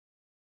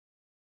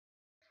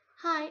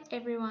Hi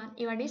everyone,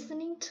 you are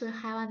listening to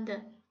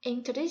Hiwonder.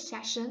 In today's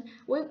session,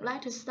 we would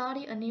like to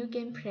study a new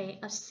gameplay,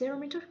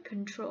 Accelerometer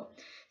Control.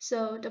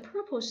 So the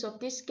purpose of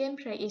this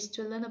gameplay is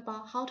to learn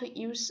about how to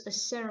use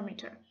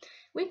accelerometer.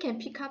 We can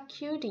pick up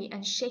Qdee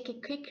and shake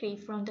it quickly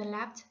from the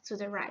left to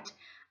the right.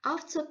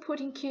 After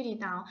putting Qdee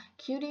down,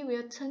 Qdee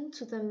will turn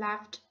to the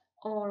left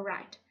or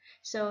right.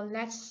 So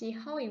let's see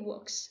how it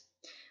works.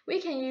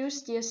 We can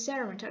use the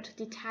accelerometer to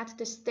detect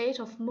the state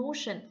of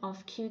motion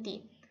of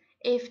Qdee.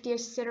 If the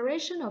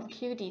acceleration of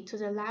Qdee to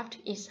the left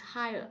is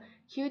higher,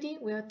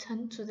 Qdee will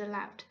turn to the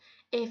left.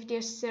 If the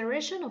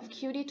acceleration of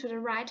Qdee to the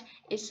right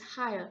is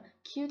higher,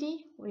 Qdee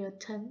will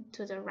turn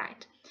to the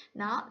right.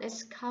 Now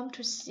let's come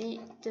to see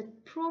the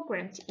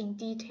program in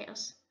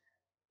details.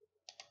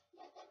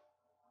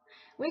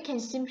 We can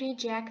simply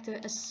drag the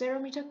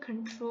accelerometer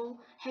control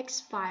hex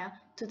file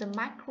to the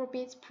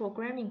microbit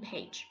programming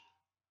page.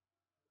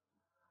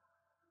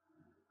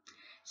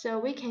 So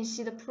we can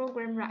see the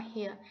program right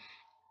here.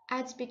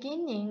 At the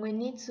beginning, we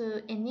need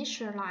to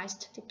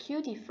initialize the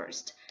Qdee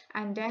first,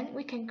 and then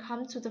we can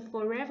come to the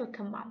forever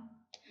command.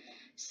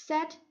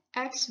 Set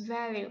x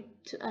value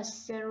to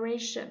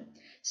acceleration.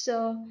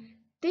 So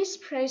this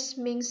place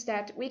means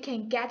that we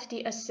can get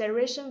the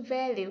acceleration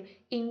value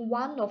in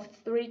one of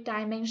 3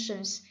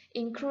 dimensions,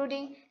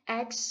 including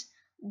x,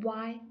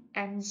 y,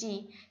 and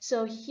z.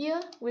 So here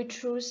we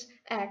choose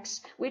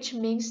x, which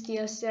means the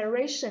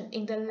acceleration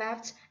in the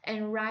left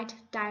and right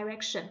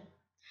direction.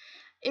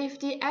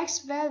 If the x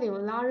value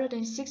larger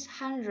than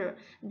 600,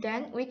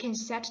 then we can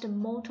set the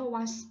motor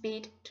 1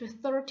 speed to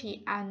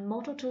 30 and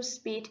motor 2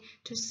 speed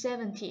to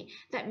 70.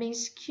 That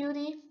means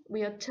Qdee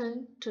will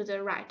turn to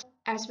the right,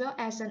 as well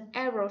as an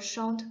arrow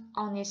shown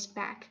on its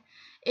back.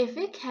 If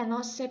we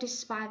cannot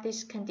satisfy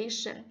this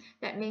condition,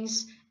 that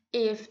means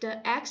if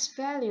the x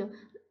value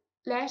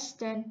less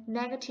than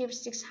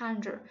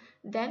 -600,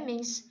 that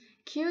means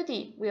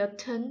Qdee will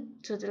turn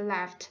to the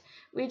left,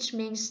 which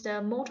means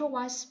the motor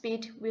 1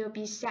 speed will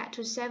be set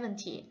to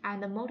 70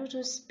 and the motor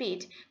 2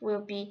 speed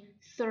will be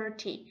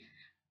 30,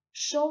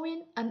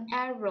 showing an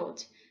arrow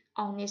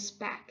on its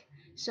back.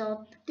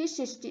 So this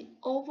is the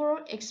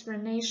overall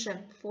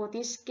explanation for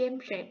this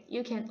gameplay.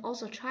 You can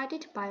also try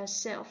it by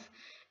yourself.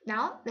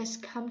 Now let's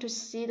come to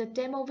see the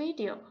demo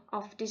video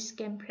of this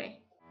gameplay.